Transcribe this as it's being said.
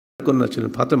কন্যা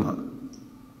ছিলেন ফাতেমা।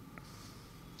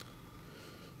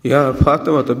 ইয়া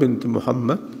ফাতেমা বিনতে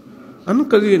মুহাম্মদ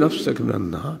আনকাযী নাফসাকা মিনান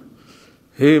নার,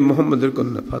 হে মুহাম্মদের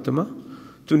কন্যা ফাতেমা,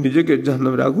 তুমি নিজেকে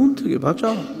জাহান্নামের আগুন থেকে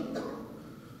বাঁচাও।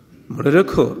 মনে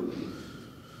রেখো,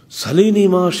 সালিনি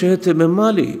মা শেহতে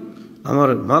মেমালি, আমার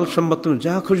মাল সম্পদ তুমি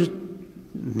যা খুশি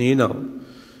নিয়ে নাও,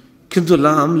 কিন্তু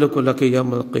লা আমলিকু লাকা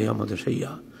ইয়াউমাল কিয়ামাতি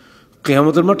শাইআ,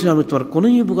 কিয়ামতের মাঠে আমি তোমার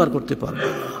কোনোই উপকার করতে পারবো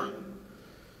না।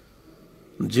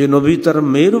 যে নবী তার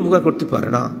মেয়ের উপকার করতে পারে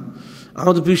না,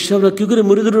 আমাদের বিশ্বাসরা কি করে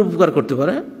মুরিদের উপকার করতে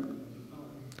পারে?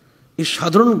 এই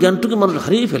সাধারণ জ্ঞানটুকু মানুষ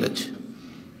হারিয়ে ফেলেছে।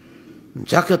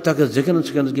 যাকে তাকে যেখানে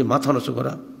সেখানে গিয়ে মাথা নষ্ট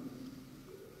করা।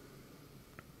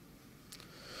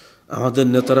 আমাদের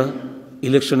নেতারা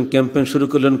ইলেকশন ক্যাম্পেইন শুরু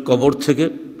করলেন কবর থেকে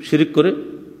শিরিক করে,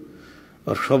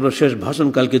 আর সর্বশেষ ভাষণ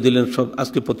কালকে দিলেন। সব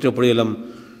আজকে পত্রিকা পড়ে এলাম,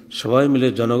 সবাই মিলে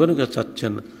জনগণকে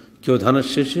চাচ্ছেন, কেউ ধানের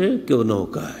শেষে, কেউ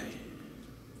নৌকায়।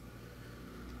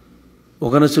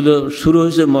 ওখানে ছিল শুরু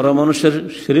হয়েছে মরা মানুষের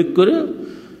শিরিক করে,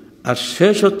 আর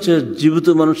শেষ হচ্ছে জীবিত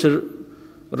মানুষের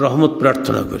রহমত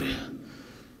প্রার্থনা করে।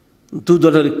 দু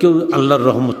দলের কেউ আল্লাহর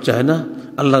রহমত চায় না,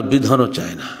 আল্লাহর বিধানও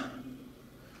চায় না।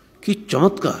 কি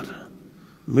চমৎকার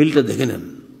মিলটা দেখে নেন।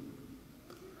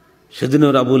 সেদিন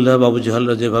ওর আবুল্লাহ আবু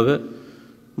জাহালরা যেভাবে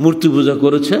মূর্তি পূজা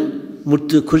করেছে,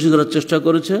 মূর্তি খুশি করার চেষ্টা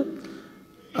করেছে,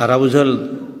 আর আবু জাহাল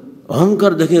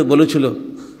অহংকার দেখে বলেছিল,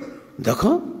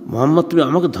 দেখো মোহাম্মদ তুমি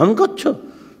আমাকে ধমকাচ্ছ,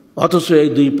 অথচ এই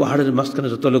দুই পাহাড়ের মাঝখানে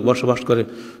যত লোক বসবাস করে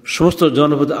সমস্ত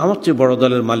জনপদ আমার চেয়ে বড়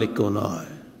দলের মালিক কেউ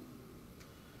নয়।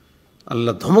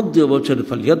 আল্লাহ ধমক দিয়ে বলছেন,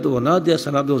 ফালিয়াদ না দিয়া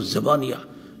সানাদু জাবানিয়া,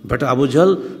 বেটা আবু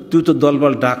জাহাল তুই তো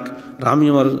দলবল ডাক, আমি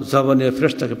আমার জাবানিয়া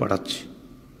ফেরেশতাকে পাঠাচ্ছি।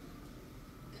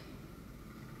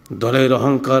 দলের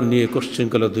অহংকার নিয়ে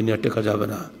কোশ্চিনকালে দুনিয়া টেকা যাবে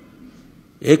না।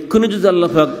 এক্ষুনি যদি আল্লাহ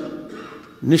পাক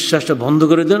নিঃশ্বাসটা বন্ধ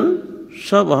করে দেন,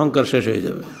 সব অহংকার শেষ হয়ে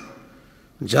যাবে।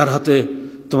 যার হাতে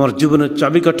তোমার জীবনের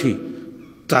চাবিকাঠি,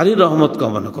 তারই রহমত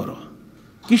কামনা করো।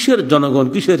 কিসের জনগণ,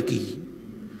 কিসের কি?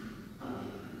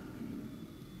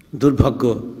 দুর্ভাগ্য,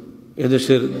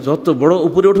 এদেশের যত বড়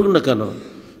উপরে উঠুক না কেন,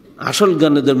 আসল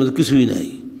জ্ঞান এদের মধ্যে কিছুই নাই।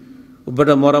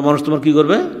 বেটা মরা মানুষ তোমার কি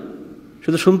করবে?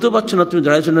 শুধু শুনতে পাচ্ছ না, তুমি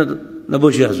দাঁড়াইছো না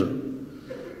বসে আছো।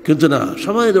 কিন্তু না,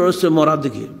 সবাই দৌড়াচ্ছে মরা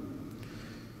দিকে,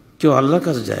 কেউ আল্লাহর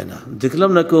কাছে যায় না। দেখলাম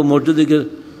না কেউ মসজিদে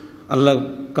আল্লাহ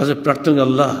কাছে প্রার্থনা,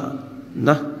 আল্লাহ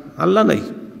না, আল্লাহ নাই।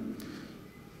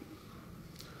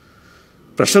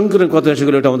 প্রসঙ্গের কথা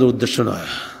সেগুলো, এটা আমাদের উদ্দেশ্য নয়।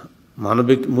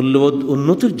 মানবিক মূল্যবোধ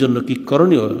উন্নতির জন্য কি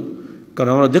করণীয়? কারণ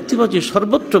আমরা দেখতে পাচ্ছি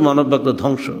সর্বত্র মানববাদটা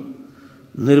ধ্বংস।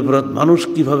 নিরপরাধ মানুষ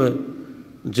কিভাবে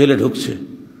জেলে ঢুকছে।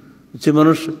 যে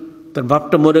মানুষ তার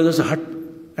বাপটা মরে গেছে হার্ট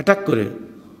অ্যাটাক করে,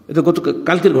 এটা গত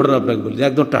কালকের ঘটনা আপনাকে বলি,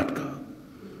 একদম টাটকা।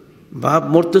 বাপ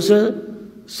মরতেছে,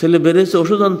 ছেলে বেরিয়েছে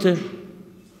ওষুধ আনতে,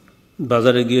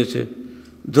 বাজারে গিয়েছে,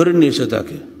 ধরে নিয়েছে,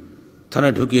 তাকে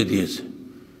থানায় ঢুকিয়ে দিয়েছে।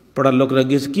 পাড়ার লোকরা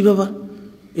গিয়েছে, কী বাবা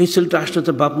এই ছেলেটা আসছে,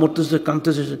 তার বাপ মরতেছে,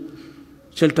 কাঁদতেছে,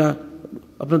 ছেলেটা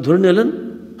আপনার ধরে নিলেন?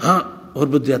 হ্যাঁ, ওর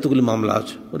বিরুদ্ধে এতগুলি মামলা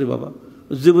আছে। ওরে বাবা,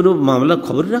 জীবনেও মামলা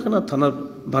খবরই রাখে না, থানার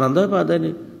বারান্দায় পা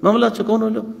দেয়নি, মামলা আছে, কোন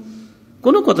হলো?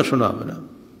 কোনো কথা শোনা হবে না।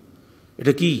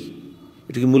 এটা কি?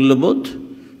 এটা কি মূল্যবোধ?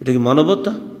 এটা কি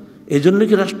মানবতা? এই জন্য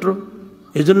কি রাষ্ট্র?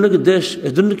 এই জন্য কি দেশ?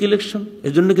 এই জন্য কি ইলেকশন?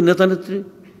 এই জন্য কি নেতা নেত্রী?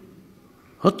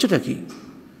 হচ্ছেটা কি?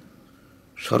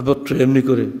 সর্বত্র এমনি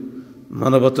করে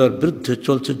মানবতার বিরুদ্ধে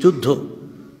চলছে যুদ্ধ,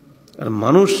 আর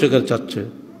মানুষ সেখানে চাচ্ছে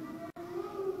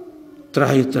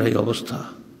ত্রাহি ত্রাহি অবস্থা।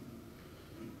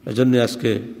 এজন্য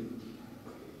আজকে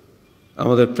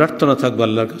আমাদের প্রার্থনা থাকবে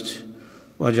আল্লাহর কাছে,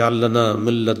 ওয়াজআলনা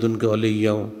মিন লাদুনকা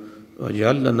ওয়ালিয়্যা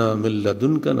ওয়াজআলনা মিন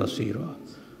লাদুনকা নাসীরা।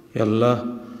 হে আল্লাহ,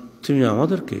 তুমি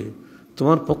আমাদেরকে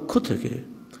তোমার পক্ষ থেকে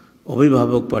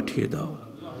অভিভাবক পাঠিয়ে দাও।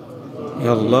 হে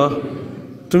আল্লাহ,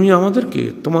 তুমি আমাদেরকে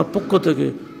তোমার পক্ষ থেকে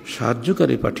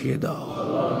সাহায্যকারী পাঠিয়ে দাও।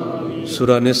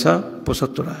 সূরা নিসা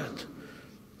 ৭৫ আয়াত।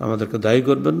 আমাদেরকে দায়ী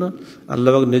করবেন না। আল্লাহ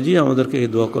পাক নিজেই আমাদেরকে এই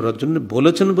দোয়া করার জন্য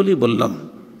বলেছেন বলেই বললাম,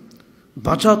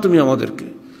 বাঁচাও তুমি আমাদেরকে।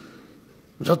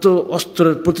 যত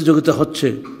অস্ত্রের প্রতিযোগিতা হচ্ছে,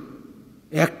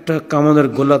 একটা কামানের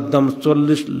গোলার দাম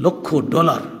 $40 লক্ষ,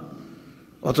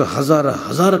 অত হাজার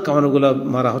হাজার কামানের গোলা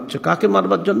মারা হচ্ছে। কাকে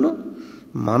মারবার জন্য?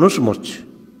 মানুষ মরছে।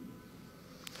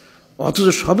 অথচ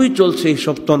সবই চলছে এই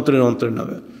সব তন্ত্রের অন্তরের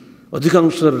নামে।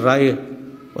 অধিকাংশের রায়ে,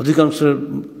 অধিকাংশের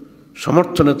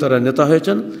সমর্থনে তারা নেতা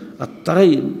হয়েছেন, আর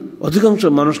তারাই অধিকাংশ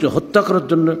মানুষকে হত্যা করার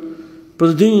জন্য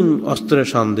প্রতিদিন অস্ত্রের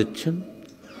শান দিচ্ছেন।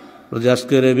 যদি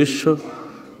আজকের এই বিশ্ব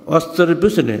অস্ত্রের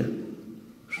পিছনে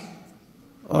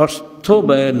অর্থ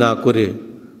ব্যয় না করে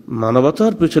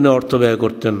মানবতার পিছনে অর্থ ব্যয়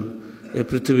করতেন, এই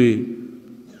পৃথিবী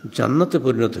জান্নাতে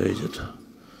পরিণত হয়ে যেত।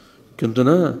 কিন্তু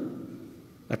না,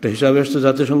 একটা হিসাবে এসছে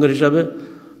জাতিসংঘের হিসাবে,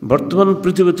 বর্তমান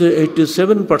পৃথিবীতে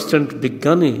 87%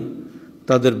 বিজ্ঞানী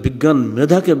তাদের বিজ্ঞান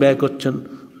মেধাকে ব্যয় করছেন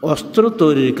অস্ত্র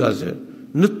তৈরির কাজে।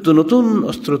 নিত্য নতুন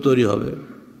অস্ত্র তৈরি হবে।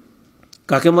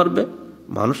 কাকে মারবে?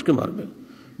 মানুষকে মারবে।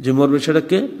 যে মরবে সেটা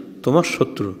কে? তোমার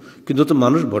শত্রু, কিন্তু তো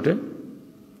মানুষ বটে।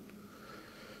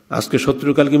 আজকে শত্রু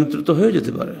কালকে মিত্র তো হয়ে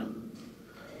যেতে পারে।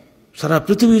 সারা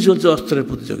পৃথিবী চলছে অস্ত্রের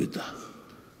প্রতিযোগিতা,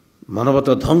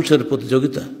 মানবতা ধ্বংসের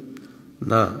প্রতিযোগিতা।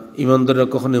 না, ইমানদাররা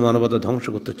কখনোই মানবতা ধ্বংস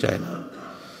করতে চায় না।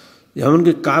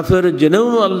 এমনকি কাফের জেনেও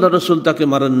আল্লাহ রসুল তাকে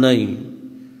মারেন নাই।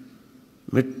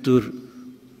 মৃত্যুর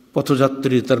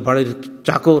পথযাত্রী, তার বাড়ির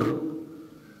চাকর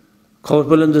খবর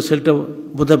পেলেন যে ছেলেটা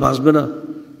বোধহয় বাঁচবে না,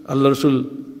 আল্লাহ রসুল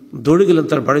দৌড়ে গেলেন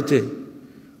তার বাড়িতে।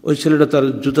 ওই ছেলেটা তার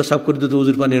জুতা সাফ করে দিত,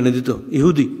 উজুর পানি এনে দিত,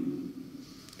 ইহুদি।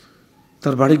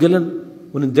 তার বাড়ি গেলেন,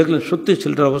 উনি দেখলেন সত্যি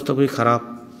ছেলেটার অবস্থা খুবই খারাপ।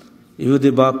 ইহুদি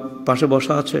বাপ পাশে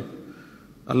বসা আছে।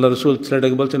 আল্লাহ রসুল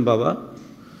ছেলেটাকে বলছেন, বাবা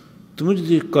তুমি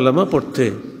যদি কলেমা পড়তে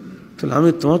তাহলে আমি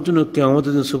তোমার জন্য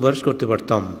কিয়ামতের দিন সুপারিশ করতে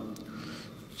পারতাম।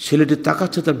 ছেলেটি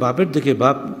তাকাচ্ছে তার বাপের দিকে,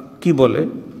 বাপ কি বলে?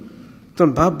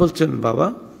 তখন বাপ বলছেন, বাবা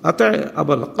আতায়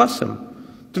আবুল কাসেম,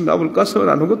 তুমি আবুল কাসেমের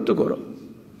আনুগত্য করো।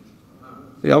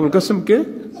 এই আবুল কাসেমকে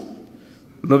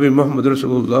নবী মোহাম্মদ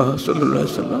রাসূলুল্লাহ সাল্লাল্লাহু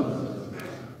আলাইহি ওয়াসাল্লাম।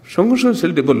 সঙ্গে সঙ্গে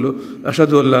ছেলেটি বলল,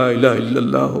 আশহাদু আল্লা ইলাহা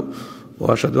ইল্লাল্লাহ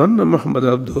ওয়া আশহাদু আন্না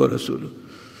মুহাম্মাদান আবদুহু ওয়া রাসূলুহু।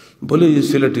 বলে এই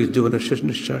ছেলেটির জীবনের শেষ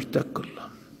নিঃশ্বাস ত্যাগ করলাম।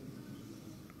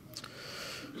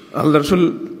 আল্লাহ রসুল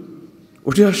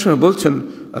উঠে আসার সময় বলছেন,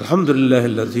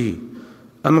 আলহামদুলিল্লাহিল্লাযী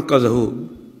আনকাযাহু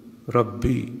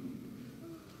রাব্বি।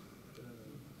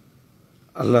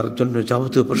 আল্লাহর জন্য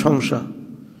যাবতীয় প্রশংসা,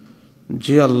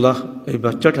 যে আল্লাহ এই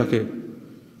বাচ্চাটাকে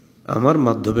আমার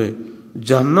মাধ্যমে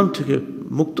জাহান্নাম থেকে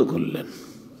মুক্ত করলেন।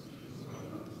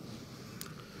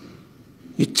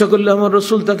 ইচ্ছা করলে আমার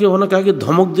রসুল তাকে অনেক আগে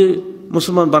ধমক দিয়ে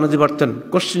মুসলমান বানাতে পারতেন,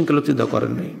 কোশ্চিন কালে চিন্তা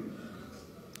করেন নাই।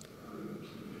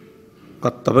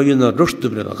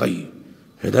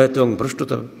 হেদায়েত এবং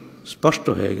ভ্রষ্টতা স্পষ্ট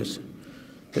হয়ে গেছে।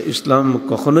 ইসলাম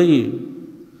কখনোই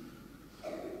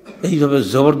এইভাবে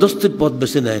জবরদস্তির পথ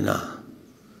বেছে নেয় না।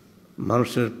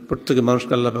 মানুষের প্রত্যেকে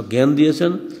মানুষকে আল্লাহ জ্ঞান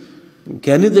দিয়েছেন,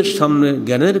 জ্ঞানীদের সামনে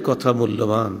জ্ঞানের কথা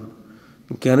মূল্যবান।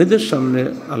 জ্ঞানীদের সামনে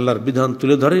আল্লাহর বিধান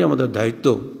তুলে ধরেই আমাদের দায়িত্ব।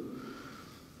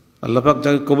 আল্লাহ পাক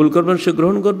যাকে কবুল করবেন সে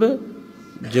গ্রহণ করবে,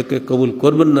 যাকে কবুল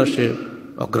করবেন না সে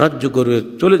অগ্রাহ্য করে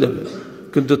চলে যাবে।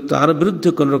 কিন্তু তার বিরুদ্ধে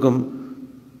কোনো রকম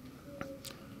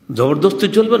জবরদস্তি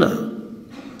চলবে না।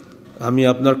 আমি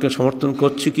আপনাকে সমর্থন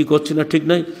করছি কি করছি না ঠিক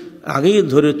নাই, আগেই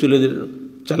ধরে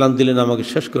চালান দিলেন, আমাকে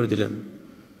শেষ করে দিলেন।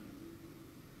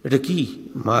 এটা কি?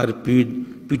 মায়ের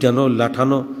পিটানো,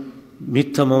 লাঠানো,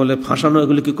 মিথ্যা মামলায় ফাঁসানো,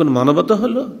 এগুলি কি কোনো মানবতা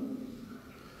হলো?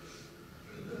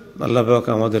 আল্লাহ পাক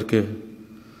আমাদেরকে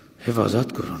হেফাজত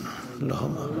করুন।